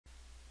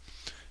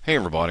Hey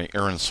everybody,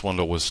 Aaron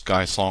Swindle with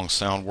Sky Song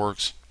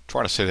Soundworks.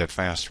 Try to say that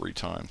fast 3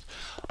 times.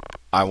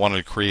 I wanted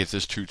to create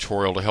this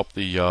tutorial to help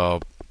the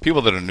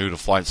people that are new to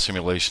flight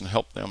simulation,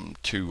 help them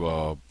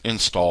to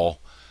install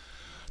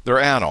their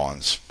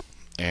add-ons.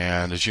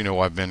 And as you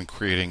know, I've been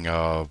creating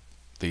the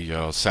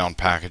sound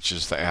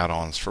packages, the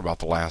add-ons, for about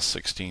the last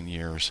 16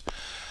 years.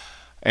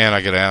 And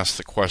I get asked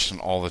the question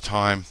all the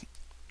time,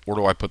 where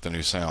do I put the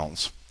new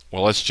sounds?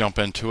 Well, let's jump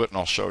into it and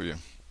I'll show you.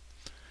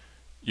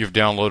 You've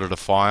downloaded a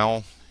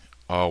file,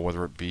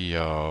 whether it be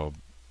a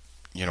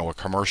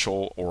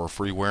commercial or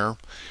freeware.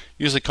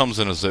 Usually comes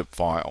in a zip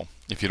file.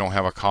 If you don't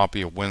have a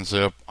copy of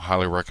Winzip, I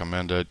highly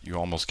recommend it. You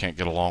almost can't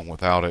get along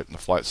without it in the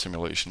flight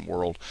simulation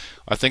world.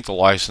 I think the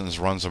license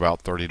runs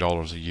about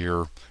 $30 a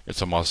year.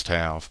 It's a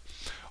must-have.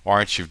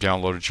 Alright, you've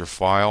downloaded your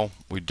file.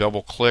 We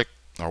double-click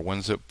our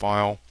Winzip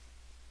file.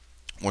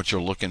 What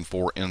you're looking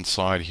for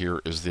inside here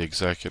is the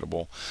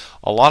executable.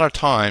 A lot of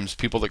times,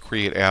 people that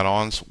create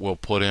add-ons will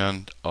put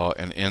in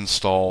an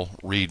install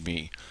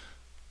README.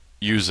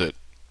 Use it.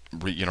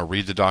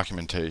 Read the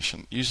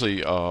documentation.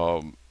 Usually,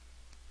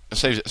 it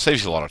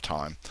saves you a lot of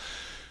time.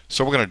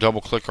 So we're going to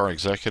double click our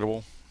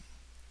executable.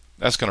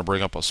 That's going to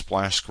bring up a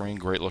splash screen,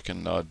 great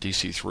looking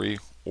DC3,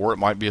 or it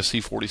might be a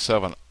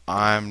C47.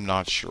 I'm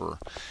not sure.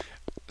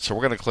 So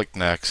we're going to click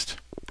next.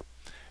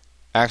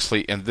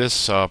 Actually, in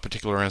this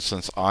particular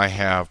instance, I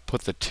have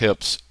put the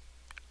tips,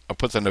 I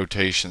put the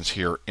notations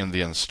here in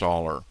the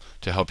installer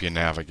to help you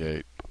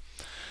navigate.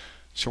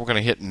 So we're going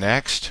to hit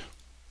next.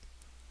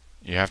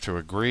 You have to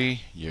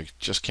agree. You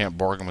just can't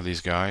bargain with these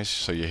guys,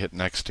 so you hit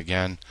next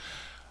again.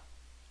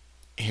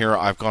 Here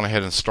I've gone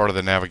ahead and started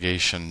the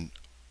navigation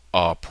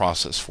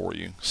process for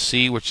you.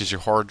 C, which is your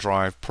hard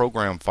drive,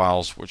 program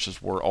files, which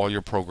is where all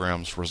your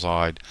programs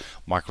reside,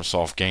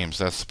 Microsoft Games,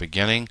 that's the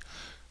beginning,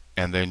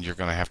 and then you're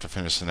going to have to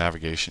finish the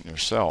navigation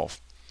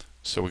yourself.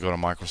 So we go to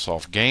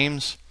Microsoft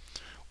Games.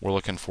 We're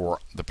looking for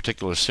the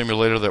particular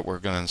simulator that we're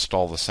going to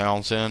install the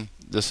sounds in.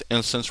 This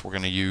instance we're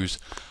going to use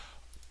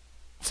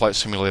Flight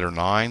Simulator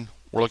 9.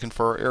 We're looking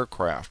for our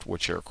aircraft.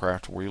 Which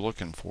aircraft were we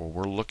looking for?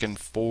 We're looking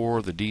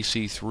for the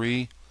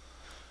DC-3.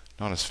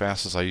 Not as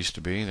fast as I used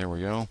to be. There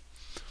we go.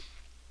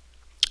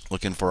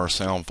 Looking for our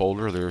sound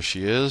folder. There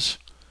she is.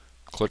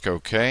 Click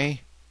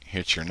OK.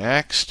 Hit your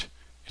next.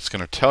 It's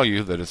going to tell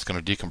you that it's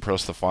going to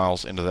decompress the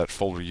files into that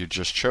folder you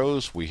just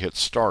chose. We hit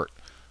start.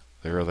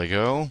 There they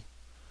go.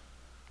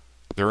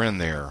 They're in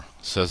there.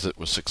 It says it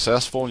was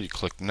successful. You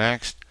click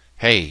next.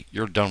 Hey,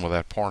 you're done with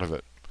that part of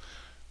it.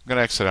 I'm going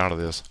to exit out of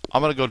this.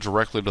 I'm going to go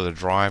directly to the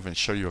drive and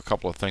show you a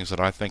couple of things that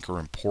I think are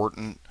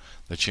important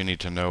that you need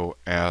to know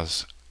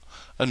as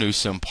a new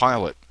sim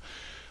pilot.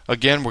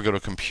 Again, we go to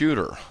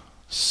computer,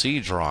 C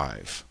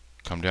drive,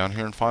 come down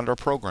here and find our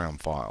program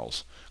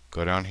files.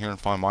 Go down here and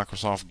find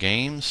Microsoft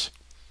Games.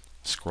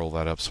 Scroll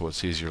that up so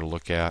it's easier to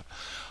look at.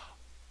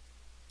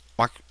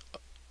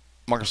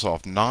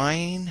 Microsoft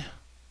 9,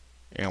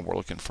 and we're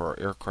looking for our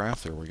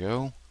aircraft. There we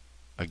go.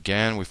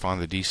 Again, we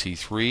find the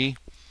DC-3.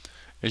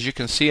 As you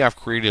can see, I've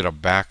created a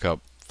backup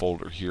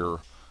folder here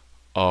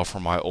for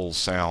my old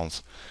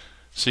sounds.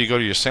 So you go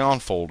to your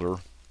sound folder,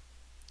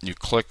 you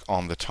click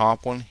on the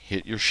top one,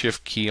 hit your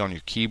shift key on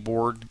your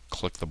keyboard,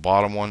 click the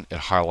bottom one, it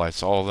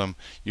highlights all of them.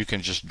 You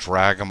can just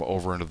drag them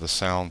over into the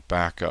sound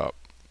backup.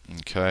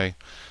 Okay.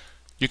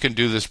 You can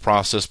do this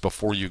process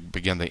before you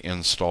begin the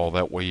install.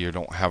 That way you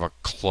don't have a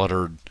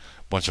cluttered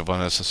bunch of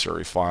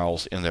unnecessary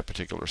files in that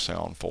particular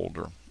sound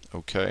folder.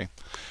 Okay.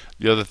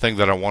 The other thing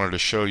that I wanted to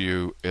show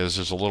you is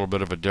there's a little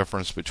bit of a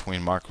difference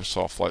between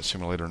Microsoft Flight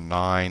Simulator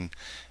 9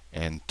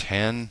 and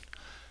 10.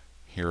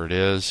 Here it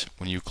is.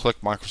 When you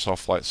click Microsoft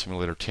Flight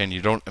Simulator 10,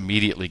 you don't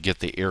immediately get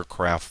the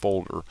aircraft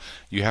folder.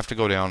 You have to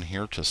go down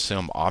here to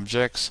Sim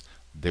Objects.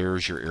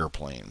 There's your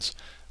airplanes.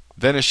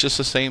 Then it's just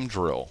the same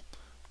drill.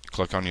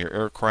 Click on your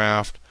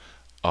aircraft,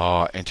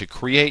 and to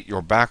create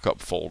your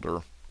backup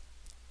folder,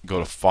 go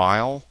to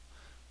File,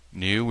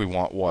 New. We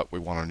want what? We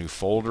want a new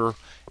folder,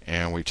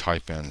 and we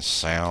type in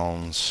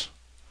Sounds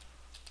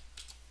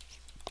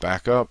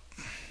Backup.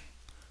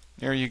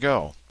 There you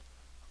go.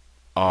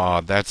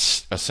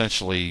 That's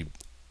essentially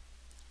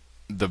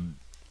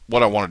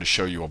what I wanted to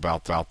show you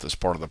about this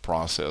part of the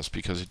process,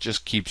 because it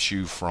just keeps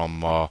you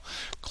from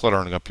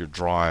cluttering up your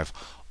drive.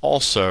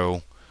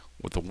 Also,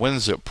 with the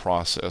Winzip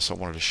process, I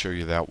wanted to show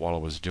you that while I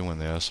was doing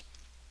this.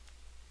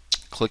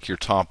 Click your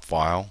top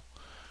file.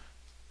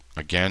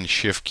 Again,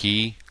 shift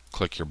key,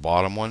 click your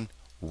bottom one,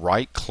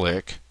 right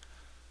click,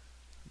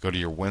 go to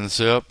your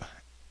Winzip,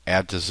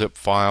 add to zip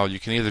file. You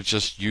can either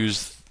just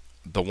use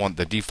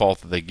the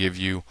default that they give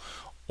you,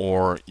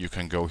 or you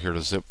can go here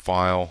to zip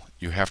file.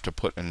 You have to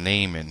put a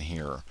name in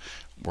here.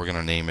 We're going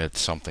to name it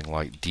something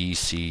like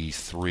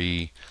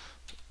DC3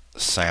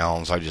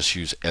 sounds. I just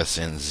use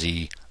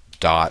SNZ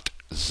dot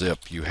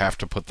zip. You have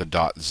to put the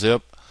dot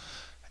zip.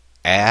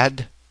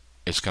 Add.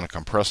 It's going to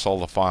compress all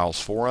the files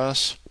for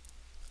us.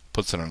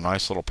 Puts in a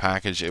nice little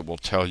package. It will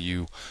tell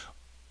you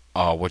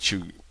what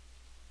you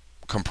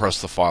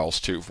compress the files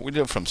to. We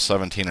did from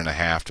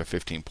 17.5 to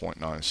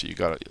 15.9, so you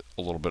got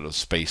a little bit of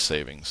space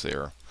savings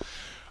there.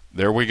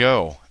 There we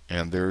go.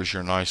 and there's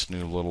your nice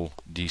new little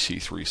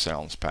DC3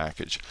 sounds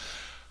package.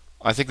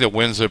 I think that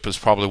Winzip is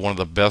probably one of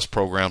the best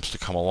programs to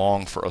come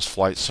along for us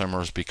flight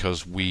simmers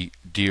because we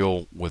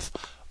deal with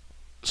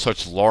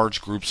such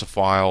large groups of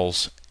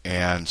files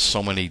and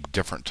so many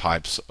different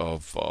types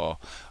of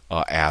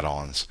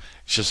add-ons.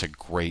 It's just a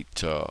great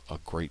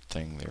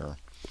thing there.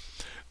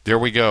 There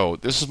we go.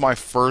 This is my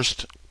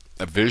first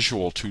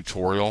visual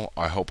tutorial.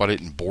 I hope I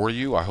didn't bore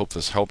you. I hope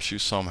this helps you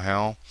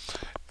somehow.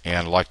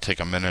 And I'd like to take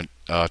a minute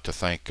to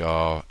thank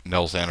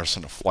Nels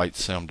Anderson of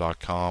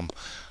FlightSim.com.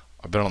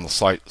 I've been on the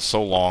site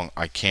so long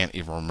I can't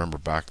even remember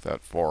back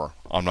that far.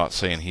 I'm not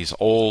saying he's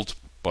old,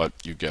 but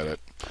you get it.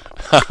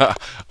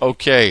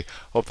 Okay,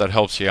 hope that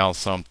helps you out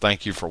some.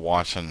 Thank you for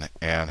watching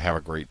and have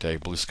a great day.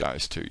 Blue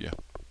skies to you.